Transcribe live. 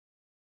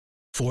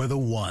For the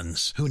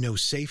ones who know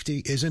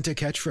safety isn't a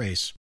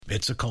catchphrase,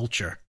 it's a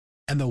culture.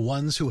 And the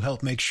ones who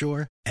help make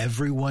sure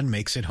everyone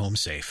makes it home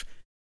safe.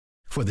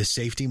 For the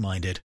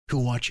safety-minded who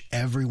watch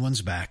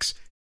everyone's backs,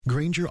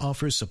 Grainger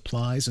offers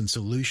supplies and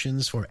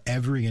solutions for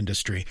every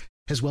industry,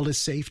 as well as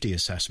safety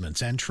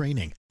assessments and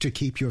training to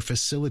keep your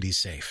facilities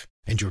safe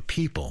and your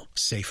people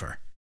safer.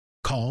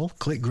 Call,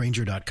 click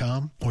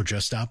Grainger.com, or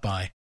just stop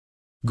by.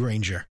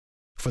 Grainger,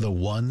 for the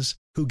ones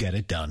who get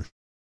it done.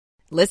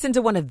 Listen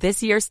to one of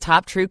this year's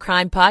top true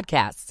crime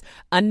podcasts.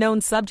 Unknown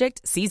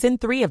Subject, Season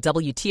 3 of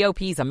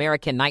WTOP's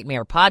American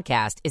Nightmare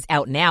podcast is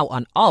out now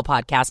on all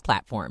podcast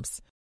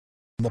platforms.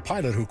 The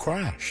pilot who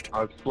crashed.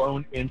 I've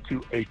flown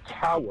into a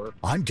tower.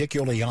 I'm Dick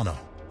Iuliano.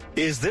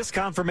 Is this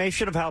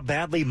confirmation of how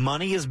badly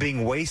money is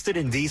being wasted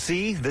in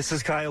D.C.? This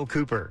is Kyle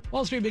Cooper.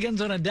 Wall Street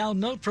begins on a down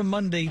note from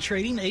Monday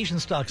trading. Asian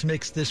stocks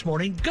mixed this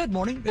morning. Good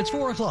morning. It's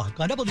 4 o'clock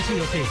on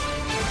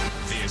WTOP.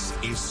 This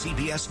is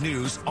CBS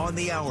News on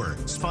the Hour,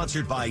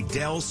 sponsored by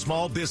Dell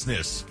Small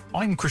Business.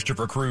 I'm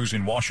Christopher Cruz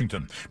in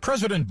Washington.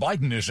 President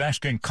Biden is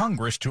asking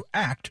Congress to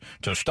act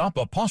to stop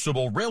a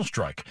possible rail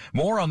strike.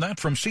 More on that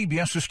from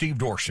CBS's Steve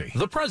Dorsey.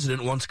 The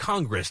president wants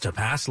Congress to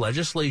pass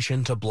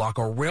legislation to block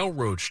a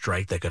railroad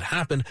strike that could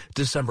happen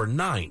December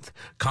 9th.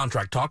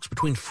 Contract talks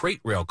between freight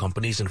rail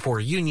companies and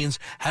four unions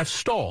have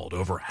stalled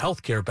over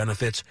health care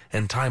benefits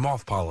and time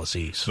off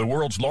policies. The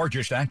world's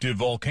largest active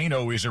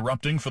volcano is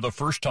erupting for the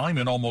first time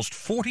in almost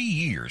 40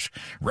 years.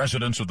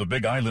 Residents of the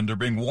Big Island are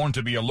being warned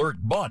to be alert,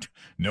 but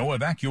no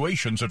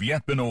evacuations have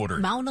yet been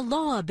ordered. Mauna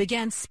Loa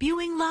began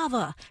spewing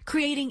lava,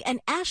 creating an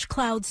ash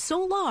cloud so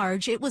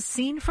large it was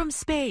seen from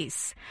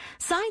space.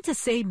 Scientists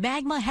say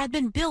magma had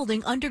been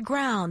building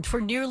underground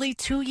for nearly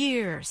 2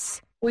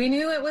 years. We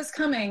knew it was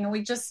coming.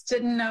 We just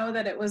didn't know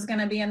that it was going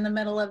to be in the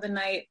middle of the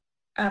night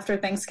after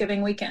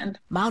Thanksgiving weekend.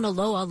 Mauna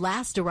Loa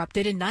last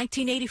erupted in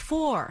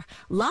 1984.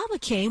 Lava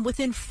came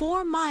within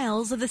 4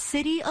 miles of the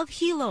city of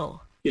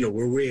Hilo. You know,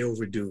 we're way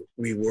overdue.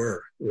 We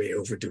were way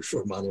overdue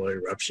for a Mauna Loa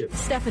eruption.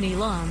 Stephanie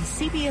Lum,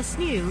 CBS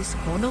News,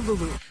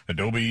 Honolulu.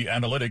 Adobe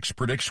Analytics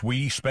predicts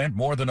we spent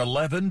more than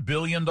 $11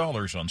 billion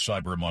on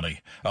cyber money.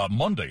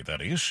 Monday,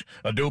 that is.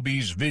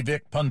 Adobe's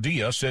Vivek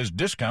Pandya says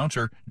discounts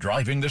are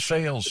driving the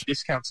sales. The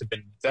discounts have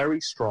been very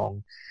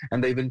strong,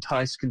 and they've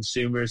enticed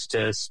consumers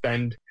to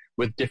spend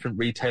with different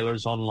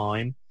retailers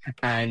online.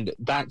 And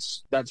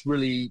that's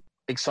really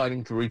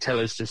exciting for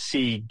retailers to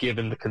see,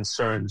 given the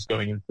concerns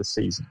going into the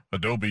season.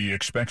 Adobe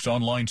expects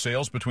online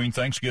sales between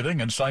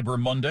Thanksgiving and Cyber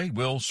Monday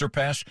will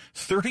surpass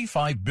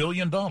 $35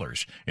 billion,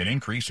 an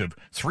increase of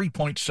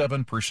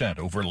 3.7%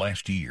 over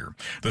last year.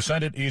 The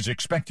Senate is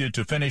expected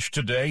to finish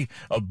today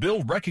a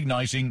bill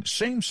recognizing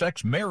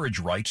same-sex marriage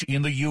rights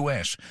in the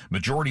U.S.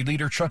 Majority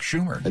Leader Chuck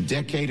Schumer. A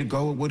decade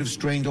ago, it would have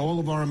strained all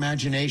of our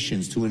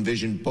imaginations to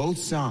envision both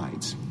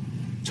sides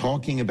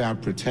talking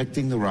about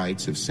protecting the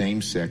rights of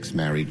same-sex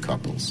married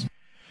couples.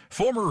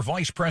 Former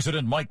Vice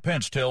President Mike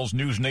Pence tells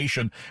News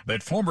Nation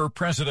that former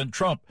President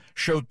Trump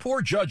showed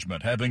poor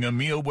judgment having a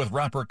meal with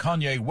rapper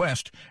Kanye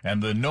West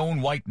and the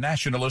known white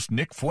nationalist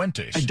Nick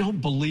Fuentes. I don't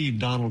believe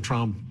Donald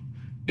Trump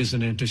is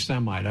an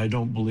anti-Semite. I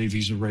don't believe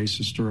he's a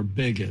racist or a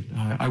bigot.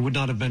 I would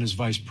not have been his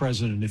vice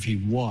president if he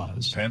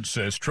was. Pence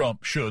says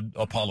Trump should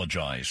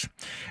apologize.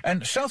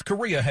 And South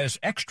Korea has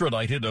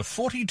extradited a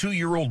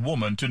 42-year-old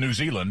woman to New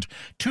Zealand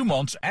 2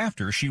 months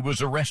after she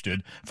was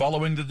arrested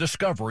following the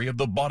discovery of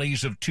the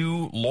bodies of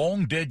 2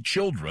 long-dead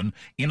children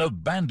in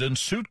abandoned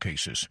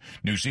suitcases.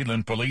 New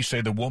Zealand police say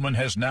the woman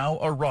has now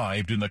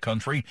arrived in the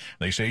country.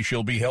 They say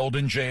she'll be held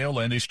in jail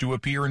and is to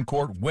appear in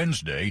court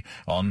Wednesday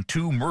on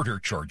 2 murder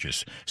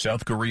charges.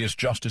 South Korea's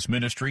Justice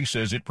Ministry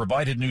says it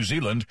provided New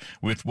Zealand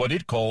with what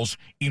it calls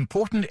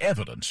important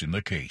evidence in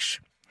the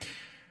case.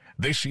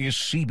 This is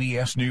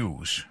CBS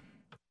News.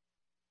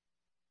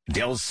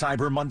 Dell's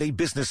Cyber Monday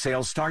business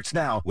sale starts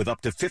now with up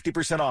to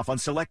 50% off on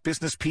select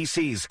business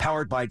PCs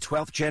powered by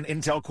 12th Gen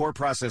Intel Core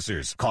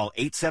processors. Call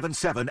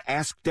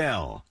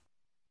 877-ASK-DELL.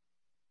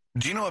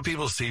 Do you know what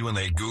people see when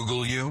they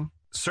Google you?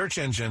 Search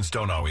engines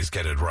don't always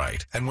get it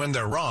right, and when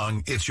they're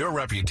wrong, it's your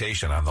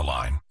reputation on the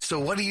line. So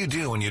what do you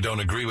do when you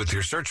don't agree with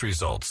your search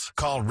results?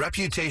 Call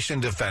Reputation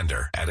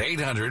Defender at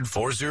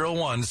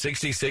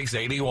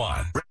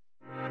 800-401-6681.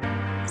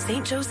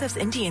 St. Joseph's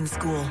Indian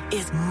School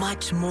is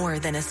much more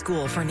than a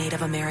school for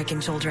Native American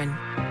children.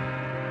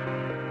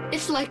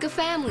 It's like a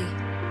family.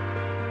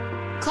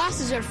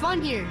 Classes are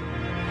fun here.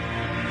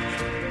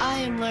 I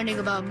am learning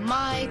about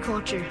my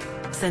culture.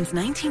 Since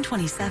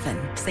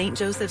 1927, St.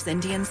 Joseph's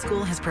Indian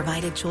School has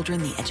provided children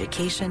the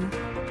education,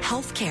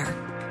 health care,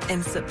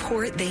 and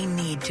support they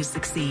need to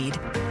succeed.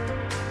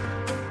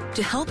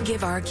 To help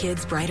give our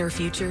kids brighter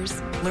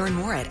futures, learn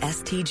more at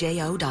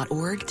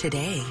stjo.org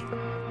today.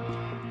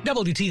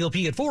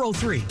 WTOP at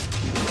 4:03.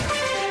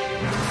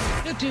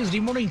 Good Tuesday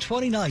morning,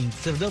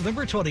 29th of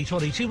November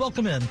 2022.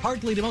 Welcome in.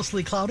 Partly to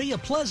mostly cloudy, a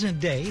pleasant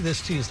day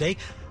this Tuesday.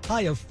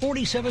 High of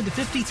 47 to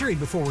 53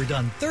 before we're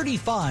done.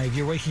 35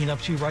 you're waking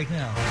up to right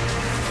now.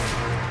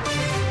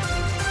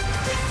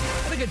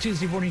 Have a good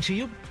Tuesday morning to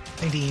you.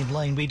 Indeed,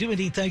 Lane, we do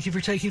indeed thank you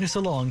for taking us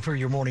along for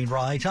your morning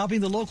ride.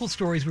 Topping the local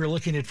stories we're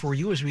looking at for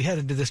you as we head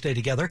into this day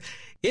together.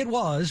 It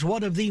was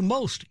one of the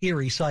most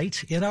eerie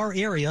sights in our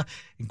area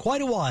in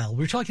quite a while.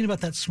 We're talking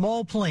about that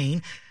small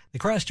plane that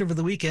crashed over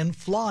the weekend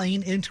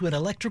flying into an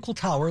electrical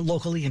tower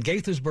locally in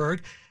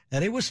Gaithersburg,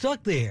 and it was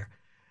stuck there.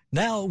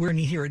 Now we're going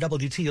to hear at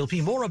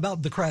WTOP more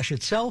about the crash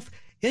itself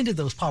into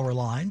those power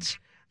lines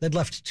that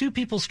left two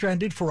people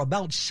stranded for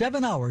about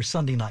 7 hours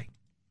Sunday night.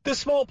 The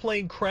small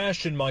plane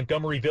crashed in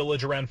Montgomery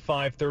Village around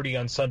 5:30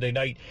 on Sunday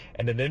night,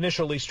 and it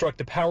initially struck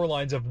the power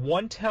lines of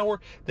one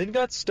tower, then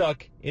got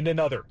stuck in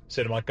another,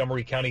 said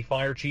Montgomery County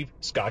Fire Chief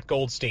Scott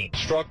Goldstein.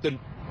 Struck the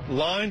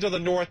lines of the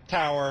north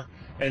tower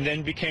and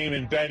then became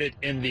embedded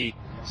in the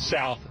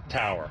south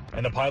tower.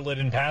 And the pilot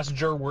and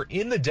passenger were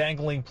in the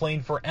dangling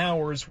plane for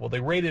hours while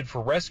they waited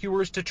for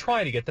rescuers to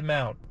try to get them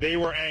out. They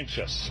were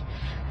anxious.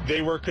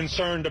 They were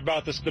concerned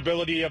about the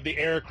stability of the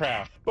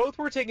aircraft. Both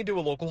were taken to a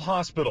local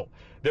hospital.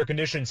 Their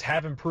conditions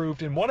have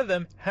improved, and one of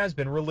them has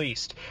been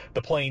released.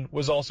 The plane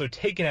was also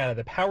taken out of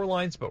the power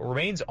lines, but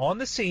remains on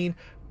the scene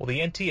while the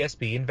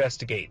NTSB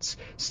investigates.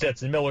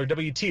 Stetson Miller,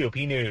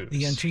 WTOP News.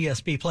 The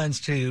NTSB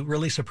plans to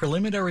release a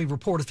preliminary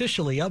report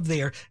officially of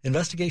their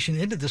investigation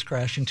into this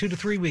crash in 2 to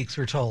 3 weeks,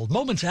 we're told.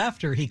 Moments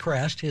after he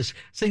crashed his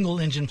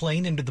single-engine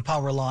plane into the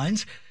power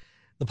lines,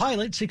 the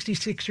pilot,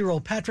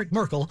 66-year-old Patrick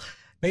Merkel,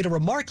 made a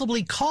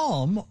remarkably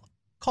calm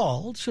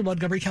call to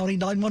Montgomery County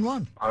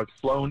 911. I've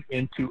flown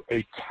into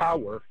a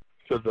tower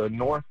to the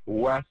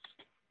northwest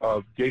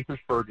of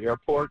Gaithersburg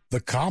Airport. The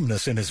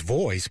calmness in his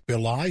voice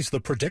belies the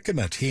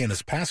predicament he and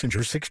his passenger,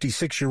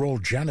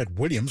 66-year-old Janet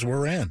Williams,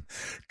 were in.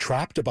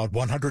 Trapped about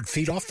 100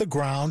 feet off the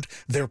ground,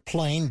 their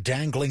plane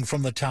dangling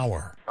from the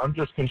tower. I'm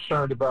just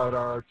concerned about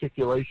our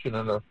articulation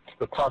and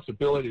the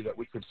possibility that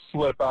we could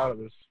slip out of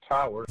this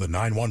tower. The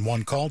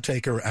 911 call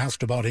taker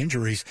asked about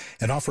injuries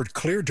and offered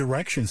clear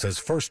directions as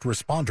first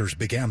responders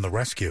began the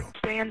rescue.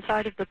 Stay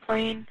inside of the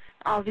plane.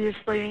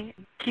 Obviously,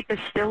 keep as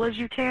still as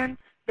you can.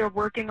 They're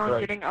working on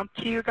getting up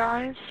to you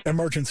guys.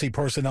 Emergency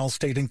personnel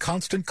stayed in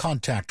constant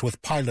contact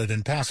with pilot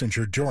and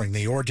passenger during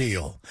the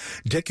ordeal.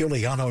 Dick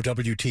Iuliano,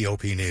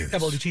 WTOP News.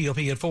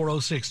 WTOP at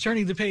 4:06.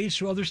 Turning the page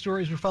to other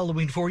stories we're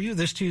following for you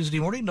this Tuesday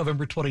morning,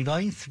 November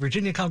 29th.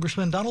 Virginia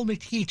Congressman Donald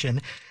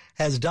McEachin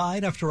has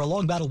died after a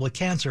long battle with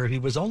cancer. He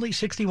was only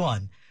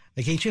 61.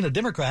 McEachin, a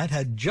Democrat,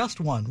 had just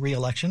won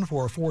re-election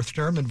for a fourth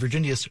term in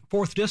Virginia's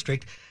 4th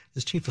District.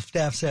 His chief of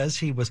staff says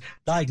he was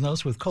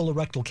diagnosed with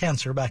colorectal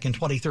cancer back in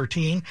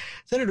 2013.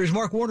 Senators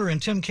Mark Warner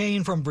and Tim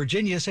Kaine from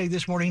Virginia say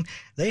this morning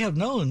they have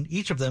known,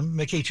 each of them,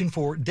 McEachin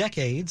for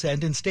decades,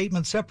 and in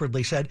statements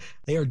separately said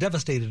they are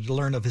devastated to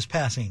learn of his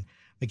passing.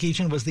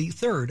 McEachin was the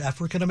third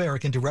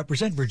African-American to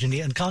represent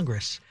Virginia in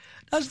Congress.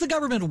 Does the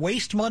government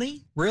waste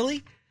money?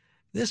 Really?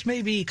 This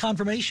may be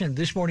confirmation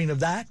this morning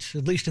of that,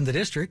 at least in the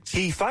district.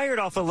 He fired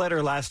off a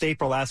letter last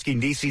April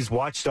asking D.C.'s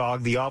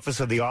watchdog, the Office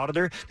of the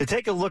Auditor, to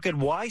take a look at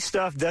why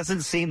stuff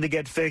doesn't seem to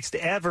get fixed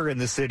ever in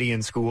the city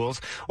and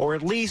schools, or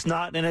at least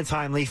not in a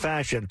timely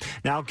fashion.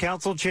 Now,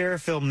 Council Chair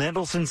Phil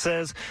Mendelson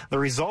says the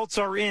results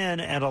are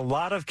in and a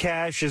lot of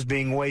cash is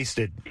being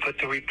wasted. What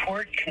the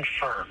report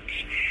confirms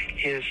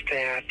is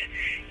that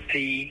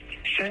the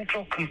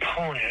central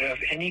component of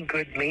any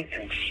good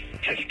maintenance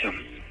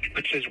system,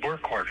 which is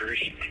work orders,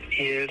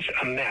 is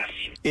a mess.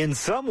 In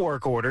some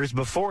work orders,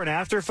 before and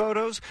after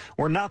photos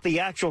were not the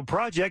actual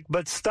project,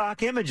 but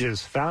stock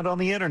images found on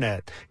the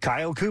internet.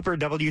 Kyle Cooper,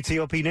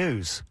 WTOP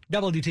News.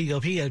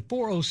 WTOP at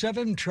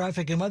 4:07.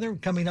 Traffic and weather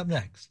coming up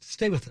next.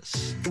 Stay with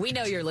us. We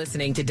know you're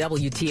listening to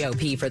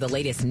WTOP for the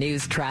latest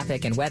news,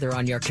 traffic, and weather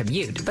on your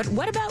commute. But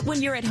what about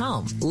when you're at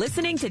home?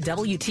 Listening to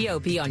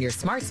WTOP on your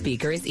smart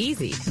speaker is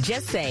easy.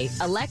 Just say,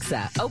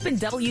 Alexa, open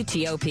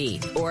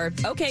WTOP. Or,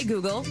 okay,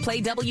 Google,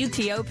 play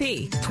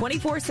WTOP.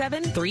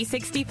 24/7,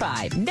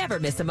 365.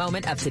 Never miss a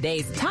moment of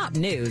today's top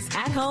news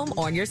at home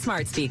on your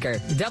smart speaker.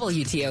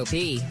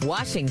 WTOP,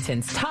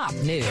 Washington's top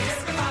news.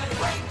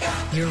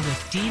 You're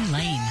with Dean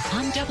Lane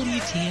on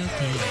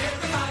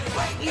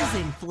WTOP. Is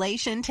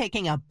inflation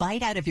taking a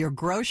bite out of your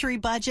grocery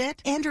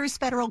budget? Andrews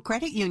Federal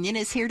Credit Union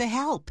is here to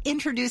help.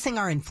 Introducing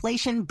our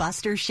Inflation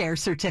Buster Share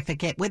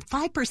Certificate with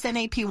 5%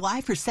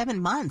 APY for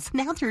 7 months,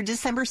 now through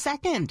December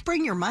 2nd.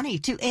 Bring your money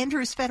to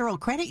Andrews Federal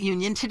Credit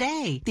Union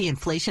today. The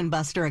Inflation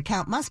Buster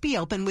account must be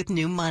open with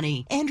new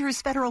money.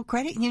 Andrews Federal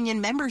Credit Union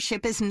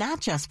membership is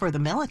not just for the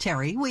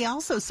military. We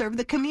also serve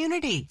the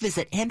community.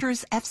 Visit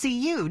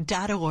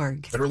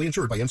andrewsfcu.org. Federally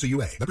insured by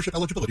NCUA. Membership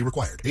eligibility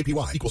required.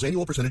 APY equals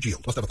annual percentage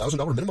yield. Must have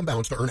 $1,000 minimum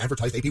balance to earn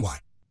advertised APY.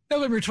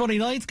 November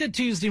 29th, good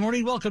Tuesday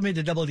morning. Welcome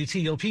into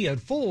WTOP at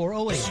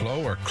 4:08.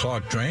 Slow or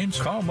clogged drains?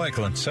 Call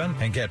Michael & Son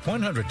and get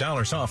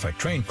 $100 off at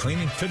drain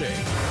cleaning today.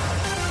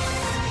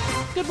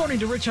 Good morning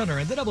to Rich Hunter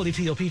at the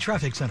WTOP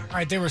Traffic Center. All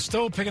right, they were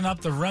still picking up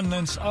the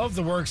remnants of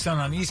the work done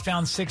on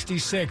eastbound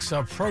 66,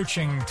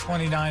 approaching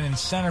 29 in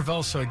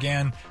Centerville. So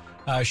again,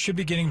 should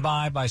be getting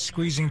by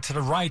squeezing to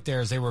the right there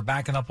as they were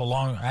backing up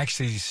along.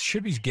 Actually,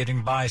 should be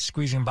getting by,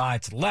 squeezing by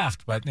to the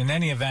left. But in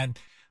any event,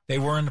 they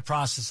were in the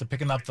process of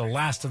picking up the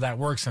last of that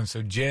work zone.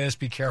 So just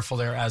be careful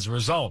there as a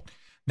result.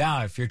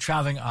 Now, if you're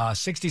traveling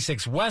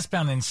 66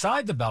 westbound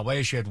inside the Beltway,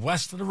 as you head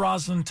west of the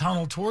Roslyn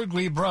Tunnel toward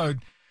Glebe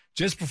Road,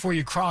 just before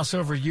you cross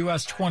over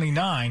US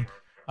 29,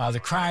 the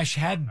crash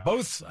had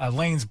both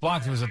lanes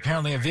blocked. There was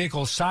apparently a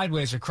vehicle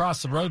sideways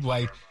across the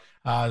roadway.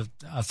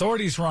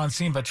 Authorities were on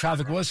scene, but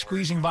traffic was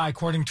squeezing by,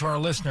 according to our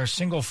listener.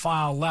 Single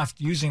file left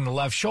using the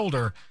left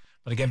shoulder.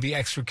 But again, be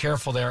extra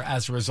careful there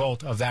as a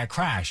result of that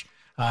crash.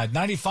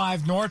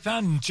 95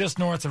 northbound, just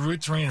north of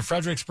Route 3 in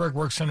Fredericksburg,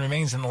 work zone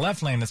remains in the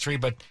left lane of 3,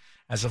 but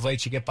as of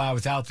late, you get by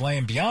without the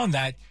lane. Beyond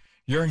that,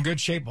 you're in good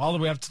shape all the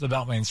way up to the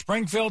Beltway in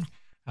Springfield.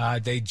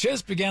 They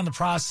just began the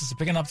process of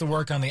picking up the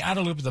work on the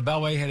outer loop of the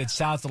Beltway, headed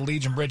south of the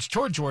Legion Bridge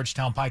toward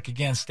Georgetown Pike.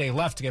 Again, stay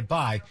left to get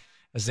by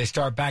as they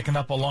start backing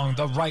up along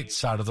the right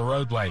side of the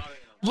roadway.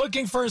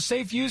 Looking for a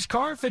safe used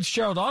car?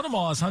 Fitzgerald Auto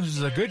Mall has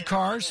hundreds of good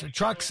cars,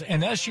 trucks,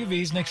 and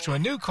SUVs next to a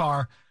new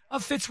car. A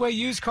Fitzway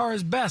used car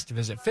is best.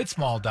 Visit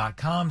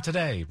fitzmall.com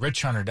today.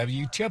 Rich Hunter,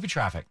 WTOP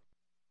Traffic.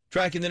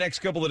 Tracking the next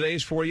couple of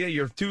days for you.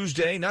 Your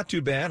Tuesday, not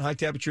too bad. High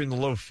temperature in the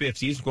low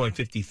 50s, going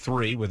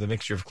 53 with a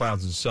mixture of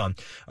clouds and sun.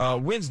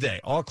 Wednesday,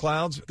 all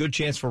clouds, good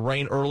chance for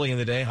rain early in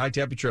the day. High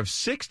temperature of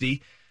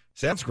 60.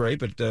 Sounds great,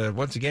 but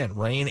once again,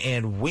 rain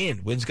and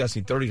wind. Winds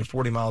gusting 30 to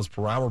 40 miles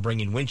per hour,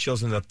 bringing wind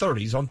chills in the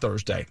 30s on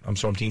Thursday. I'm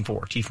Storm Team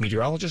 4, Chief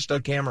Meteorologist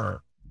Doug Kammerer.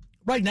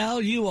 Right now,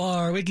 you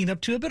are waking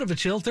up to a bit of a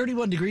chill.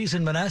 31 degrees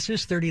in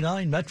Manassas,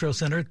 39 Metro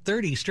Center,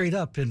 30 straight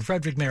up in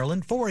Frederick,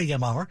 Maryland, 4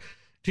 a.m. hour.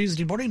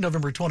 Tuesday morning,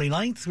 November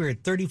 29th, we're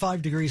at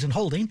 35 degrees in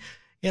Holding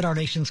in our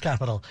nation's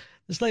capital.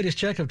 This latest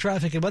check of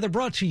traffic and weather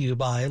brought to you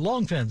by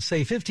Long Fence.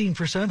 Save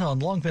 15% on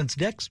Long Fence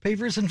decks,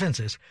 pavers, and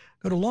fences.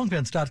 Go to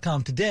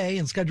longfence.com today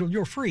and schedule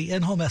your free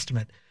in-home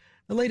estimate.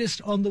 The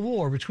latest on the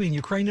war between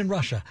Ukraine and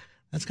Russia.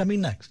 That's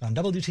coming next on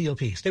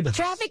WTOP. Stay with us.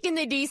 Traffic in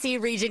the D.C.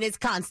 region is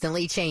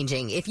constantly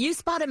changing. If you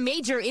spot a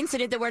major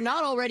incident that we're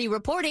not already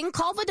reporting,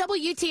 call the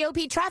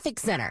WTOP Traffic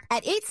Center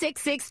at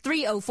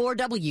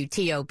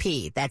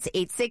 866-304-WTOP. That's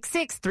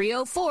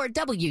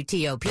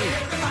 866-304-WTOP.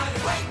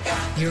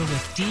 You're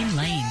with Dean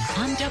Lane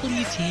on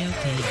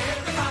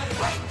WTOP.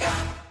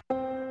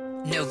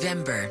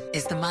 November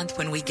is the month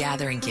when we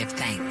gather and give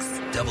thanks.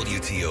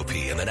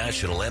 WTOP and the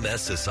National MS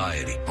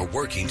Society are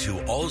working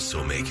to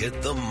also make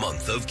it the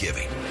month of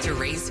giving. To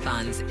raise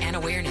funds and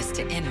awareness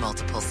to end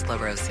multiple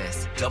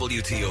sclerosis.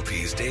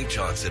 WTOP's Dave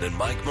Johnson and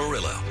Mike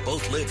Murillo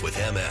both live with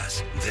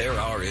MS. They're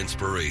our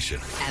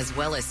inspiration. As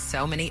well as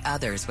so many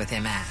others with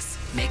MS.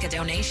 Make a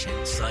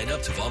donation. Sign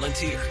up to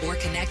volunteer. Or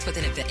connect with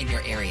an event in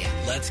your area.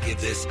 Let's give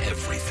this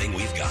everything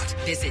we've got.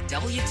 Visit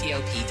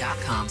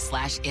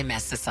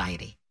WTOP.com/MS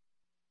Society.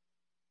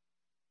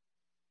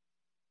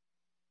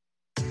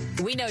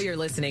 We know you're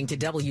listening to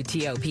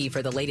WTOP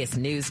for the latest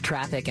news,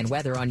 traffic, and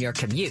weather on your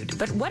commute.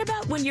 But what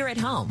about when you're at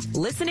home?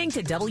 Listening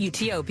to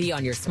WTOP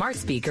on your smart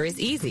speaker is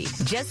easy.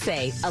 Just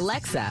say,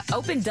 Alexa,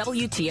 open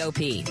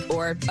WTOP.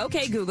 Or,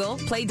 okay, Google,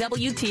 play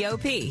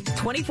WTOP.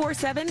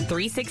 24/7,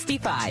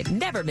 365.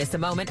 Never miss a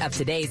moment of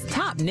today's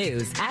top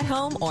news at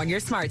home on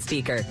your smart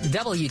speaker.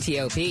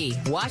 WTOP,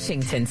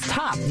 Washington's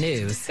top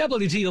news.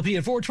 WTOP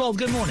at 412.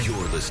 Good morning.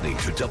 You're listening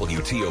to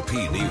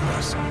WTOP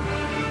News.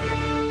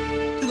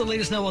 The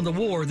latest now on the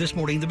war this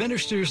morning. The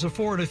ministers of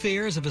foreign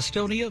affairs of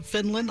Estonia,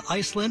 Finland,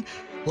 Iceland,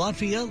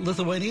 Latvia,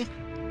 Lithuania,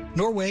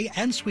 Norway,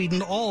 and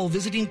Sweden all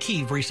visiting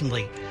Kyiv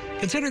recently.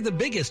 Considered the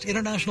biggest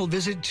international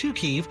visit to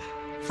Kyiv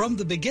from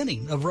the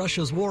beginning of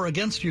Russia's war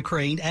against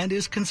Ukraine and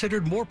is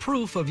considered more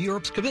proof of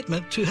Europe's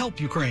commitment to help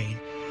Ukraine.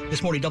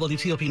 This morning,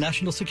 WTOP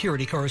national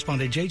security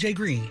correspondent J.J.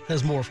 Green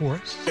has more for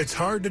us. It's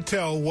hard to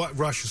tell what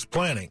Russia's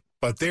planning,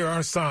 but there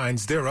are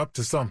signs they're up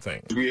to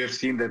something. We have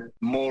seen that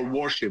more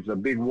warships, a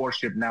big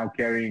warship now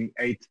carrying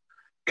 8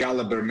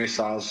 Caliber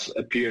missiles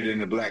appeared in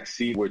the Black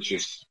Sea, which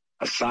is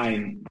a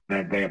sign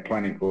that they are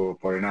planning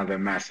for another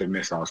massive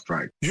missile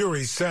strike.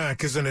 Yuri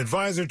Sak is an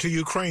advisor to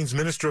Ukraine's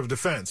Minister of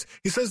Defense.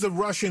 He says the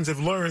Russians have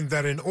learned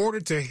that in order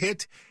to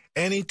hit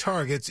any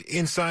targets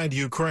inside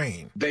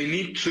Ukraine, they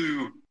need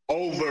to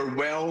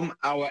overwhelm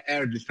our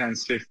air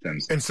defense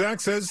systems. And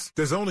Sak says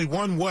there's only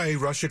one way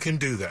Russia can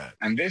do that.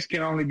 And this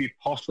can only be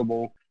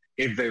possible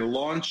if they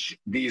launch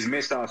these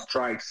missile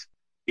strikes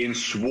in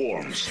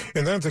swarms.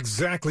 And that's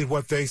exactly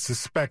what they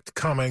suspect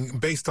coming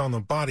based on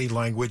the body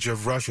language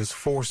of Russia's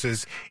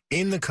forces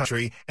in the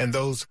country and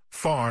those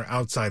far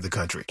outside the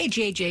country. Hey,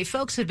 JJ,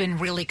 folks have been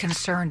really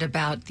concerned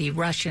about the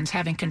Russians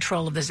having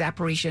control of the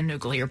Zaporizhzhia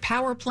nuclear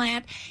power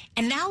plant,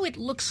 and now it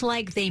looks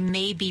like they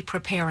may be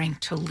preparing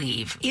to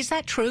leave. Is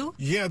that true?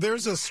 Yeah,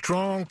 there's a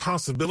strong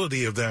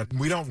possibility of that.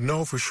 We don't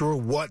know for sure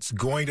what's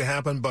going to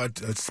happen, but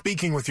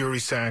speaking with Yuri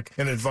Sak,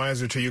 an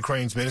advisor to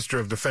Ukraine's Minister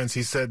of Defense,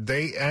 he said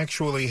they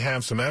actually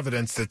have some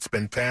evidence that's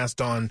been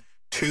passed on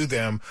to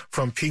them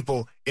from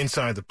people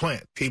inside the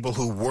plant, people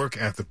who work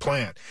at the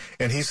plant.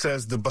 And he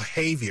says the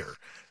behavior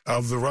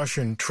of the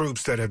Russian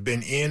troops that have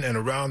been in and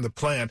around the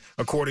plant,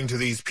 according to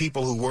these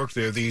people who work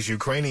there, these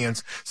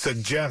Ukrainians,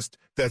 suggest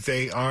that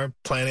they are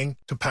planning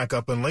to pack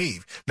up and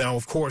leave. Now,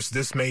 of course,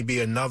 this may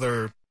be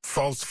another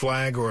false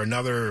flag or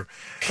another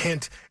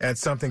hint at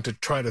something to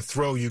try to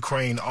throw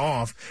Ukraine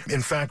off.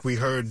 In fact, we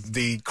heard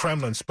the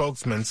Kremlin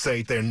spokesman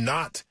say they're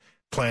not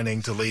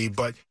planning to leave,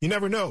 but you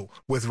never know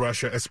with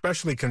Russia,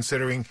 especially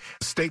considering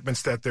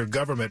statements that their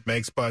government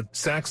makes. But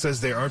Sachs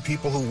says there are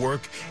people who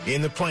work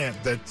in the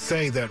plant that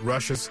say that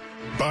Russia's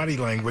body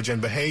language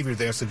and behavior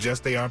there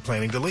suggests they are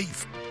planning to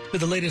leave.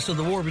 With the latest of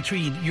the war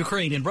between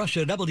Ukraine and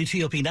Russia,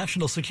 WTOP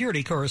national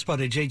security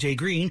correspondent J.J.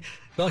 Green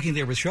talking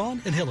there with Sean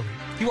and Hillary.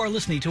 You are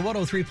listening to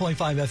 103.5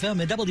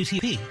 FM at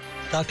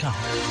WTOP.com.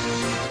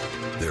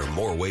 There are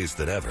more ways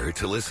than ever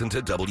to listen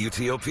to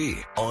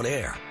WTOP. On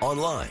air,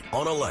 online,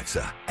 on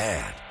Alexa,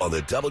 and on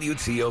the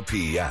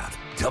WTOP app.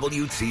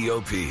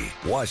 WTOP,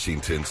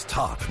 Washington's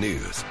top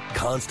news.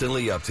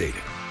 Constantly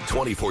updated.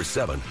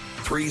 24/7,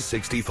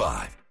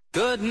 365.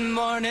 Good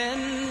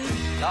morning,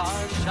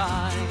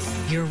 sunshine.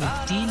 You're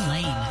with Dean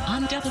Lane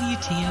on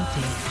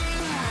WTOP.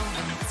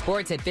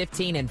 Sports at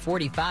 15 and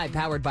 45,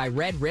 powered by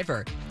Red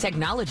River.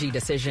 Technology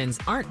decisions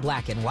aren't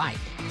black and white.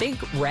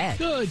 Think red.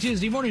 Good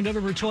Tuesday morning,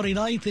 November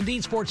 29th.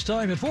 Indeed, sports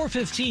time at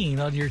 4:15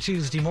 on your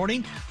Tuesday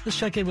morning. Let's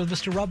check in with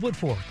Mr. Rob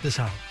Woodfork this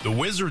hour. The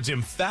Wizards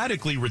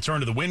emphatically return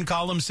to the win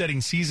column, setting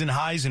season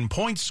highs in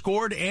points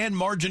scored and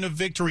margin of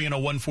victory in a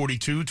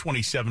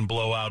 142-27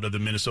 blowout of the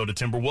Minnesota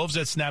Timberwolves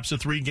that snaps a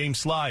 3-game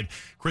slide.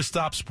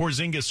 Kristaps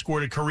Porzingis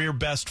scored a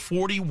career-best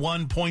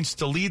 41 points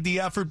to lead the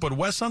effort, but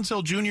Wes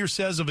Unseld Jr.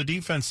 says of a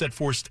defense that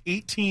forced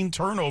 18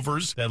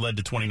 turnovers that led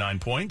to 29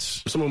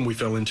 points. Some of them we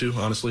fell into,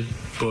 honestly,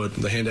 but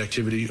the hand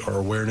activity, our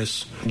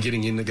awareness,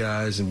 getting into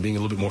guys and being a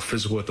little bit more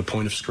physical at the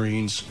point of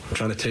screens,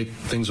 trying to take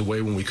things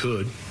away when we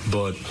could.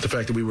 But the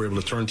fact that we were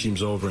able to turn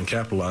teams over and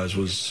capitalize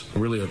was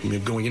really,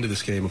 going into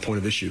this game, a point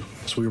of issue.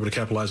 So we were able to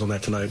capitalize on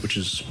that tonight, which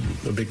is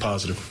a big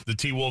positive. The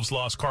T-Wolves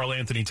lost Karl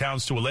Anthony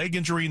Towns to a leg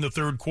injury in the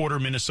third quarter.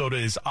 Minnesota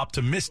is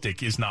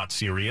optimistic is not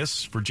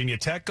serious. Virginia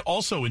Tech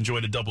also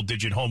enjoyed a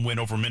double-digit home win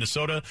over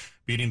Minnesota,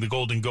 beating the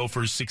Golden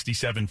Gophers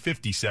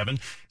 67-57.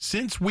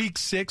 Since week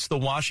 6, the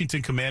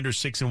Washington Commanders'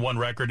 6-1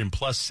 record and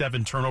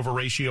 +7 turnover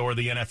ratio are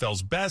the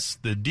NFL's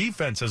best. The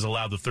defense has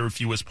allowed the third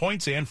fewest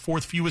points and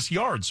fourth fewest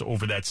yards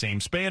over that same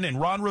span, and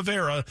Ron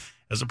Rivera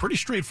has a pretty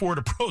straightforward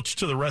approach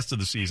to the rest of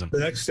the season. The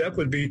next step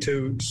would be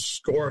to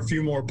score a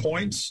few more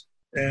points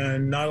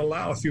and not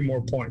allow a few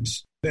more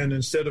points. And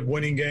instead of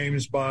winning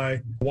games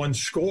by one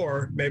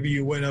score, maybe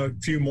you win a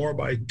few more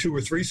by 2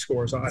 or 3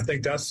 scores. I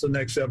think that's the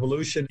next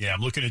evolution. Yeah, I'm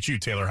looking at you,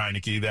 Taylor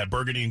Heineke. That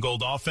burgundy and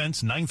gold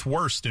offense, 9th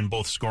worst in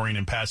both scoring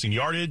and passing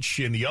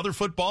yardage. In the other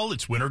football,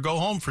 it's win or go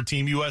home for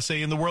Team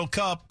USA in the World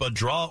Cup. A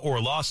draw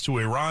or loss to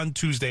Iran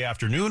Tuesday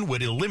afternoon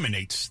would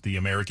eliminate the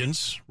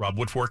Americans. Rob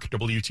Woodfork,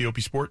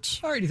 WTOP Sports.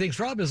 All righty, thanks,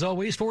 Rob. As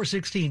always,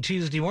 4:16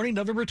 Tuesday morning,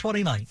 November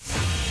 29th.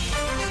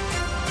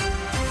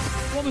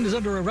 A woman is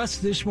under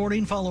arrest this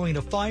morning following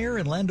a fire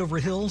in Landover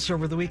Hills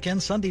over the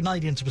weekend, Sunday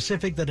night in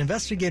specific, that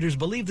investigators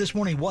believe this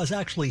morning was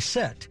actually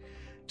set.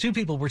 2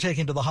 people were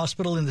taken to the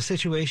hospital in the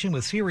situation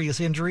with serious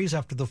injuries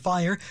after the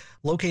fire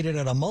located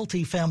at a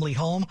multi-family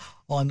home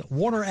on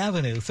Warner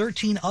Avenue.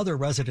 13 other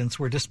residents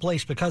were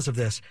displaced because of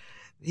this.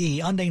 The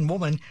unnamed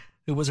woman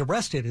who was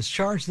arrested is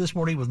charged this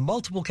morning with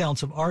multiple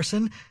counts of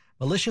arson,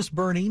 malicious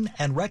burning,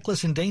 and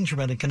reckless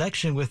endangerment in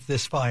connection with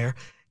this fire.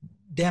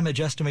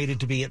 Damage estimated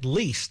to be at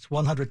least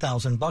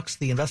 $100,000.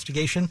 The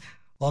investigation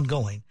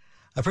ongoing.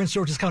 A Prince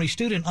George's County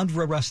student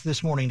under arrest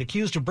this morning,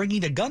 accused of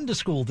bringing a gun to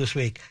school this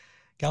week.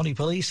 County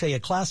police say a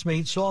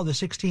classmate saw the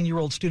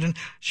 16-year-old student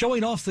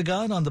showing off the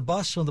gun on the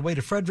bus on the way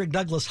to Frederick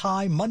Douglass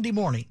High Monday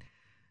morning.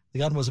 The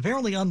gun was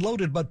apparently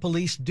unloaded, but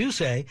police do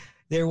say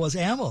there was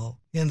ammo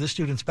in the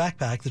student's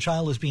backpack. The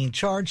child is being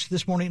charged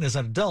this morning as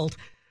an adult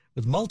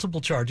with multiple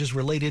charges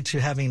related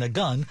to having a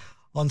gun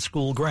on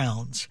school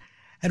grounds.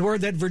 And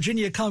word that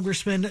Virginia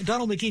Congressman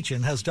Donald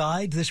McEachin has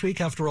died this week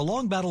after a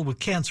long battle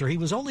with cancer. He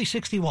was only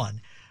 61.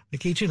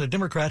 McEachin, a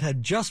Democrat,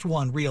 had just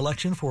won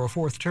re-election for a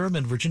 4th term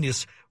in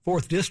Virginia's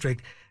 4th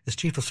District. His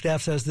chief of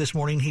staff says this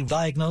morning he was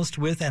diagnosed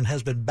with and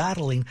has been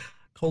battling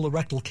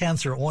colorectal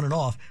cancer on and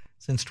off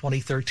since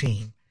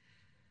 2013.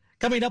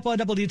 Coming up on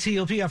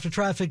WTOP after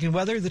traffic and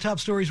weather, the top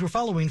stories we're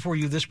following for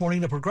you this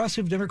morning. A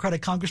progressive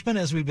Democratic congressman,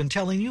 as we've been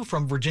telling you,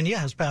 from Virginia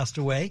has passed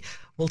away.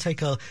 We'll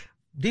take a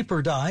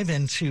deeper dive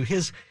into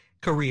his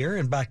career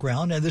and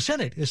background. And the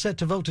Senate is set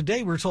to vote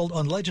today, we're told,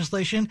 on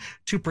legislation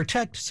to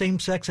protect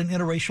same-sex and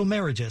interracial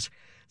marriages.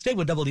 Stay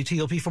with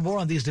WTOP for more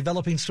on these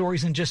developing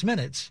stories in just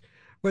minutes.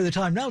 Where the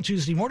time now,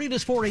 Tuesday morning,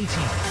 is 4:18.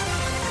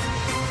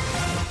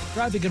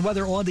 Traffic and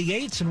weather on the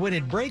 8s, and when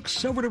it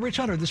breaks, over to Rich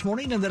Hunter this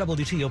morning in the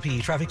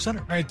WTOP Traffic Center.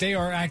 All right, they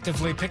are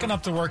actively picking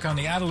up the work on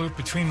the outer loop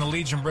between the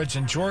Legion Bridge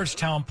and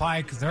Georgetown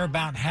Pike. They're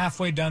about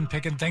halfway done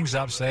picking things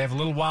up, so they have a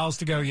little whiles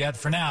to go yet.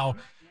 For now,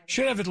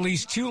 should have at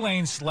least 2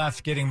 lanes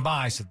left getting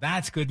by, so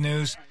that's good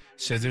news.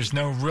 So there's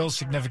no real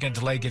significant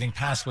delay getting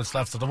past what's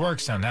left of the work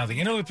zone. Now, the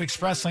Interloop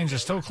Express lanes are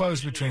still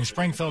closed between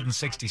Springfield and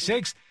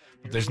 66,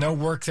 but there's no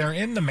work there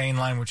in the main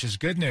line, which is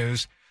good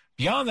news.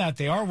 Beyond that,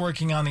 they are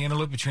working on the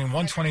Interloop between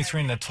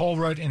 123 and the toll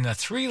road in the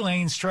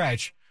 3-lane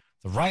stretch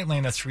The right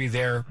lane of 3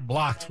 there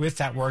blocked with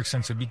that work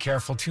zone, so be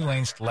careful. 2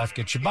 lanes to the left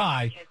get you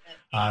by,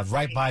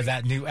 right by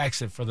that new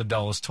exit for the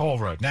Dulles Toll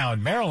Road. Now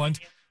in Maryland,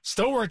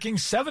 still working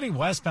 70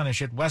 westbound as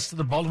you head west of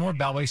the Baltimore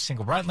Beltway.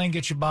 Single right lane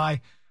gets you by.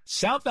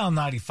 Southbound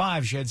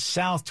 95 as you head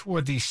south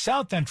toward the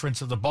south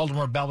entrance of the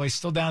Baltimore Beltway,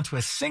 still down to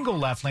a single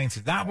left lane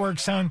through that work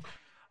zone.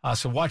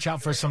 So watch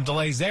out for some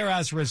delays there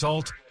as a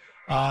result.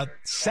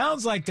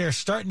 Sounds like they're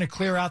starting to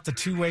clear out the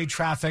two-way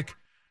traffic,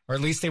 or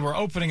at least they were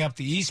opening up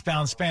the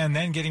eastbound span,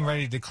 then getting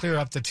ready to clear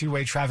up the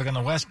two-way traffic on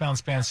the westbound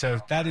span.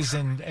 So that is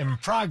in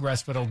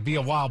progress, but it'll be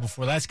a while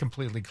before that's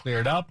completely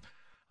cleared up.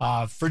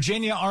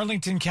 Virginia,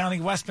 Arlington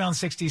County, westbound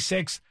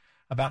 66,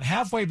 about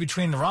halfway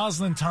between the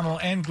Roslyn Tunnel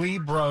and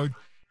Glebe Road,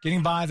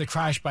 getting by the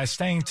crash by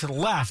staying to the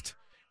left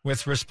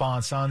with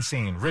response on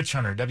scene. Rich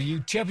Hunter,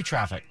 WTOP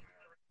Traffic.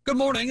 Good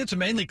morning. It's a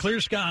mainly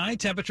clear sky.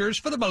 Temperatures,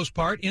 for the most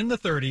part, in the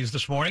 30s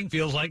this morning.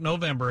 Feels like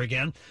November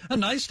again. A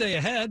nice day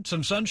ahead.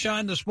 Some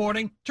sunshine this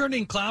morning.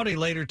 Turning cloudy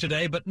later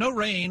today, but no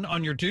rain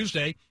on your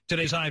Tuesday.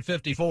 Today's high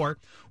 54.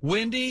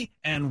 Windy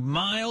and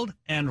mild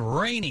and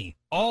rainy.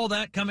 All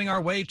that coming our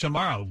way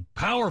tomorrow.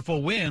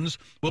 Powerful winds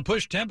will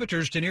push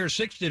temperatures to near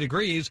 60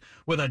 degrees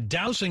with a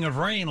dousing of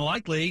rain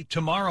likely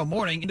tomorrow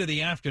morning into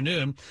the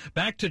afternoon.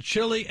 Back to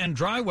chilly and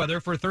dry weather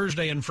for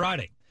Thursday and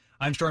Friday.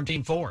 I'm Storm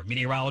Team 4,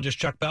 meteorologist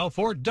Chuck Bell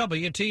for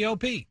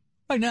WTOP.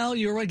 Right now,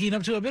 you're waking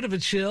up to a bit of a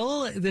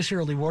chill this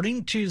early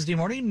morning, Tuesday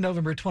morning,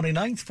 November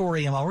 29th, 4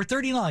 a.m. hour,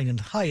 39 in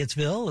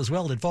Hyattsville, as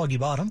well at Foggy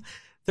Bottom,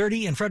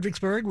 30 in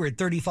Fredericksburg. We're at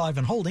 35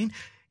 in Holding,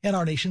 and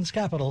our nation's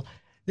capital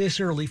this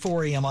early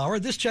 4 a.m. hour.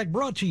 This check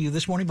brought to you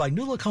this morning by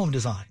New Look Home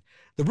Design.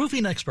 The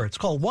roofing experts.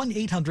 Call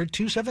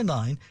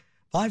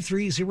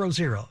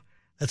 1-800-279-5300.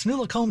 That's New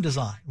Look Home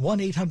Design,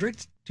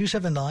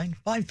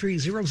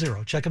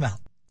 1-800-279-5300. Check them out.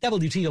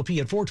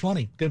 WTOP at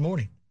 420. Good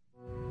morning.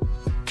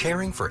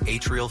 Caring for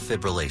atrial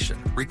fibrillation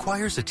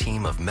requires a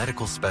team of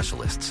medical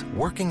specialists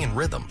working in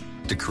rhythm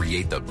to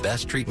create the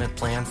best treatment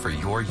plan for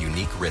your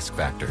unique risk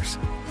factors.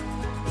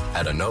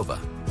 At Inova,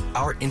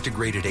 our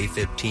integrated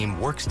AFib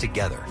team works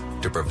together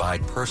to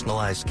provide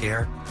personalized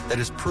care that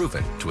is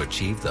proven to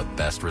achieve the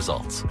best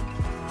results.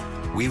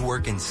 We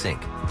work in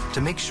sync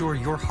to make sure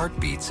your heart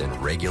beats in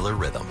regular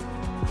rhythm.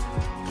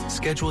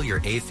 Schedule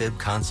your AFib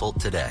consult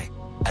today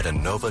at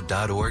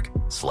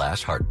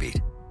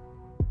Inova.org/heartbeat.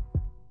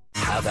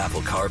 Have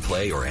Apple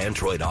CarPlay or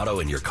Android Auto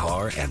in your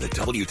car and the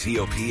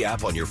WTOP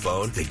app on your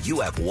phone? Then you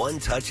have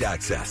one-touch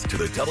access to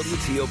the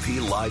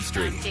WTOP live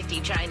stream.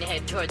 50 trying to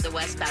head toward the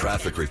westbound.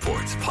 Traffic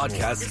reports,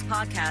 podcasts. This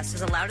podcast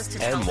has allowed us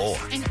to and more.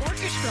 An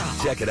orchestra.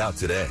 Check it out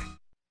today.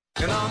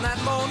 And on that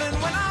morning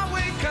when I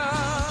wake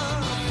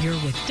up. You're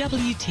with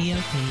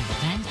WTOP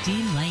and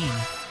Dean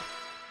Lane.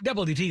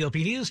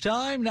 WTOP News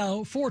Time,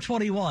 now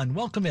 421.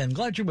 Welcome in.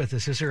 Glad you're with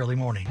us this early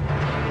morning.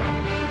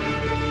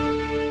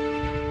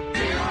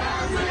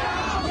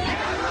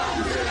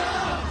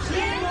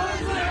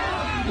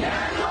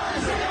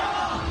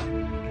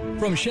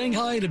 From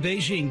Shanghai to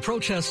Beijing,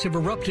 protests have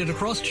erupted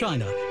across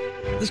China.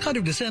 This kind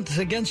of dissent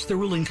against the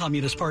ruling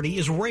Communist Party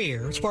is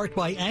rare, sparked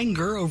by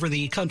anger over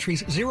the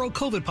country's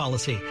zero-COVID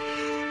policy.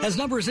 As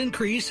numbers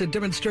increase at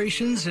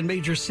demonstrations in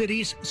major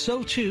cities,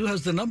 so too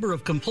has the number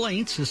of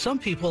complaints, as some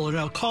people are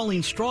now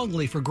calling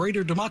strongly for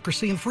greater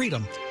democracy and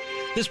freedom.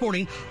 This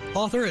morning,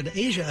 author and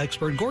Asia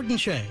expert Gordon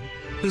Chang,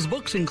 whose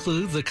books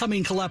include The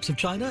Coming Collapse of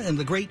China and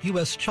The Great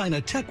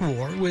U.S.-China Tech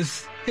War,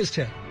 with his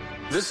take.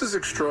 This is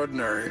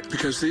extraordinary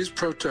because these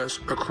protests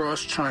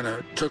across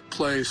China took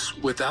place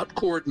without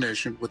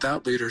coordination,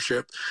 without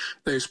leadership.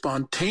 They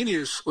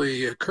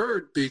spontaneously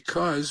occurred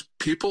because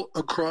people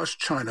across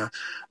China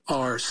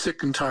are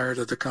sick and tired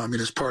of the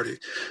Communist Party.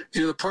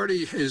 You know, the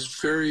party is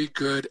very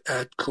good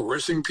at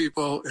coercing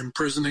people,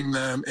 imprisoning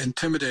them,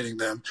 intimidating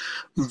them.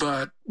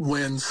 But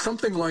when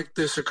something like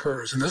this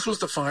occurs, and this was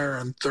the fire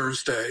on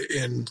Thursday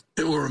in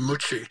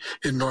Urumqi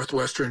in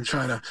northwestern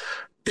China,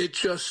 it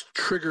just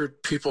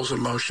triggered people's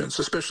emotions,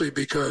 especially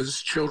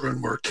because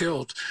children were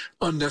killed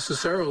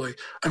unnecessarily.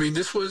 I mean,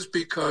 this was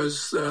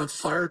because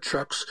fire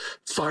trucks,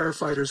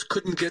 firefighters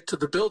couldn't get to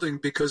the building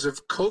because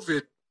of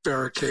COVID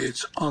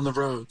barricades on the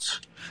roads.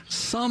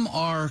 Some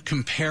are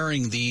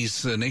comparing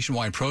these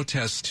nationwide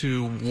protests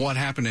to what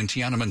happened in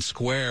Tiananmen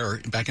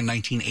Square back in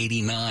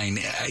 1989.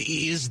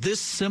 Is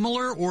this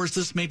similar, or is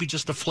this maybe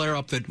just a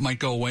flare-up that might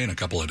go away in a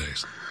couple of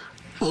days?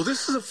 Well,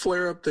 this is a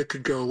flare-up that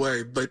could go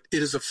away, but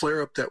it is a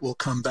flare-up that will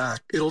come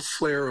back. It'll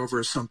flare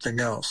over something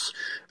else.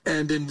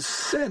 And in a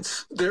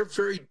sense, they're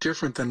very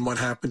different than what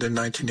happened in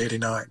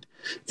 1989.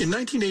 In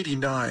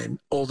 1989,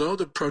 although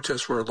the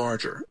protests were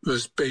larger, it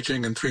was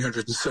Beijing and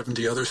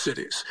 370 other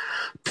cities,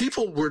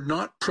 people were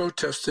not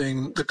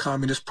protesting the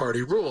Communist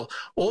Party rule.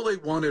 All they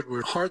wanted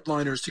were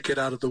hardliners to get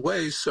out of the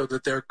way so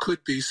that there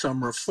could be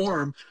some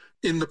reform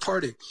in the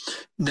party.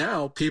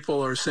 Now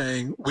people are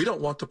saying, we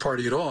don't want the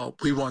party at all.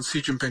 We want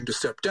Xi Jinping to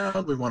step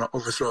down. We want to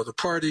overthrow the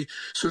party.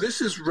 So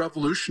this is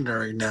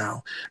revolutionary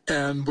now.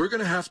 And we're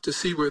going to have to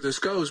see where this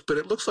goes. But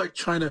it looks like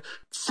China,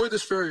 for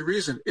this very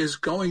reason, is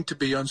going to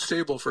be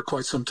unstable for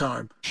quite some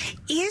time.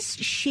 Is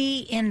Xi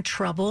in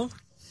trouble?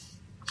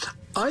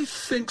 I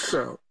think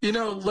so.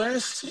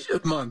 Last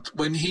month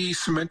when he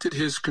cemented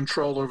his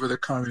control over the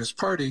Communist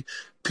Party,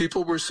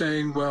 people were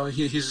saying, well,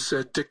 he's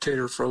a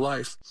dictator for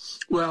life.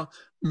 Well,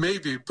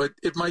 maybe, but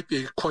it might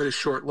be quite a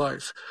short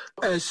life.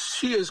 As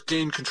Xi has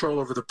gained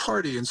control over the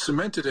party and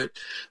cemented it,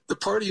 the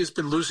party has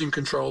been losing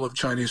control of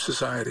Chinese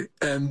society.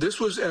 And this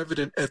was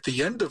evident at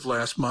the end of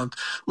last month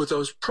with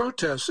those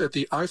protests at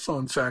the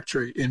iPhone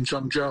factory in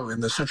Zhengzhou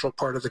in the central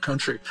part of the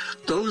country.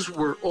 Those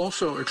were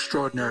also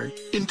extraordinary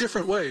in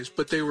different ways,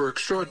 but they were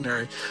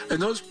extraordinary.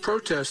 And those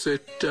protests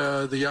at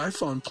the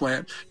iPhone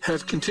plant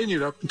have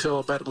continued up until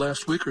about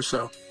last week or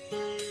so.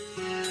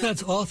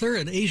 That's author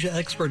and Asia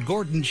expert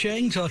Gordon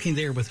Chang talking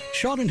there with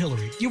Sean and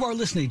Hillary. You are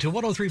listening to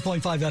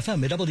 103.5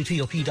 FM at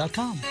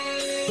WTOP.com.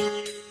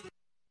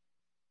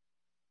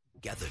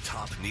 Get the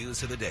top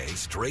news of the day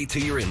straight to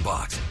your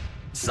inbox.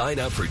 Sign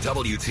up for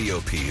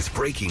WTOP's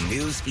breaking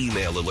news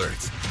email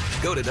alerts.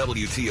 Go to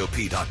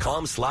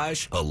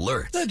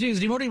WTOP.com/alert. That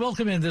Tuesday morning,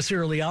 welcome in this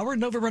early hour,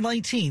 November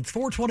 19th,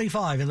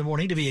 4:25 in the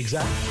morning to be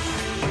exact.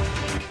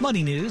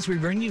 Money news we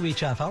bring you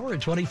each half hour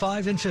at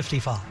 25 and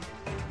 55.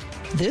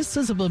 This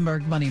is a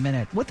Bloomberg Money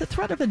Minute. With the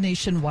threat of a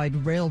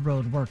nationwide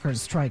railroad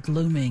workers' strike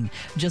looming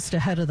just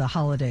ahead of the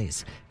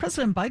holidays,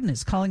 President Biden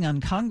is calling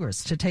on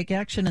Congress to take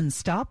action and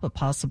stop a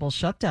possible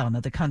shutdown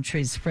of the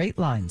country's freight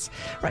lines.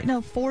 Right now,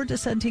 4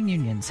 dissenting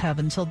unions have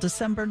until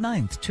December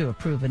 9th to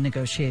approve a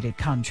negotiated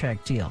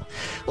contract deal.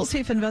 We'll see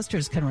if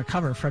investors can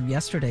recover from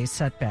yesterday's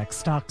setback.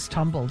 Stocks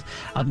tumbled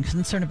on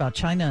concern about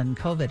China and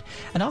COVID,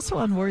 and also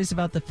on worries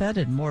about the Fed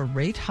and more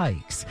rate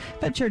hikes.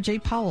 Fed Chair Jay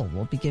Powell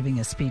will be giving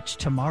a speech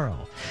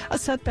tomorrow.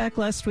 A setback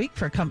last week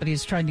for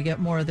companies trying to get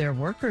more of their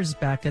workers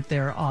back at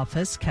their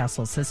office.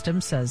 Castle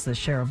Systems says the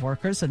share of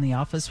workers in the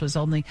office was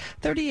only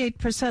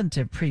 38%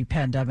 of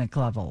pre-pandemic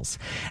levels.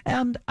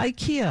 And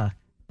IKEA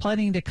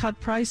planning to cut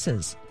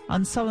prices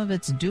on some of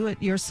its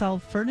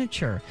do-it-yourself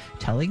furniture,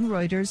 telling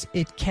Reuters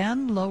it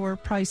can lower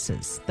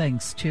prices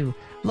thanks to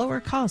lower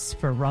costs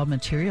for raw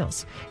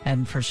materials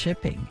and for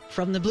shipping.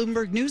 From the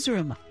Bloomberg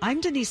Newsroom, I'm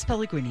Denise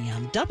Pellegrini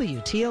on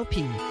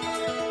WTOP.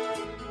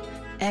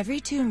 Every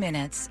 2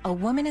 minutes, a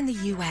woman in the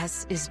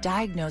U.S. is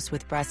diagnosed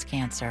with breast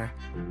cancer.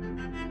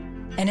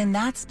 And in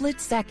that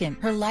split second,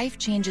 her life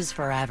changes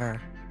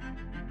forever.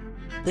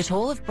 The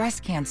toll of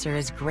breast cancer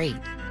is great.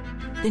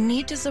 The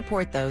need to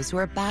support those who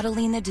are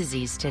battling the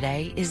disease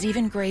today is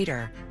even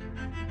greater.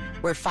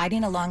 We're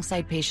fighting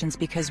alongside patients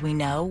because we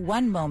know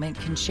one moment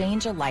can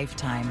change a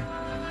lifetime.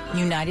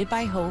 United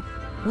by hope,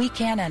 we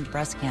can end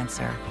breast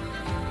cancer.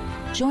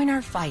 Join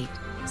our fight.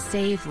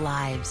 Save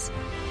lives.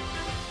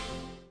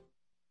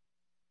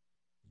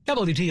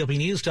 WTOP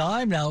News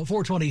Time, now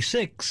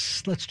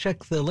 4:26. Let's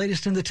check the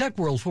latest in the tech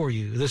world for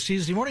you this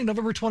Tuesday morning,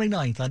 November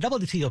 29th on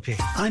WTOP.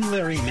 I'm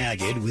Larry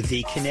Magid with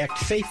the Connect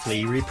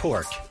Safely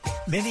report.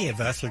 Many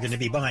of us are going to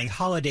be buying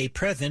holiday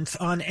presents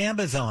on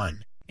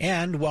Amazon.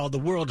 And while the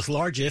world's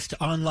largest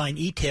online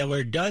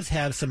e-tailer does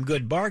have some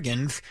good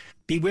bargains,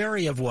 be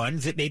wary of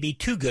ones that may be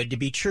too good to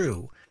be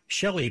true.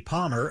 Shelley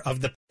Palmer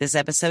of the... This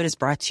episode is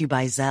brought to you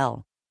by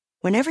Zelle.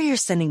 Whenever you're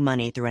sending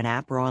money through an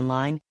app or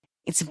online,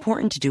 it's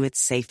important to do it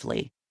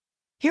safely.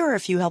 Here are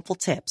a few helpful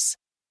tips.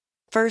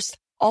 First,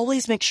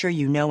 always make sure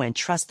you know and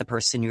trust the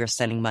person you are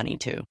sending money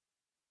to.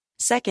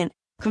 Second,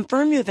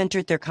 confirm you have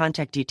entered their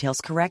contact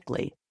details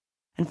correctly.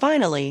 And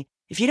finally,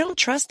 if you don't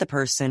trust the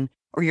person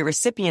or your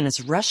recipient is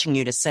rushing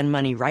you to send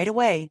money right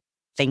away,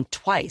 think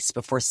twice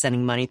before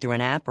sending money through an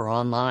app or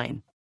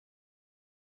online.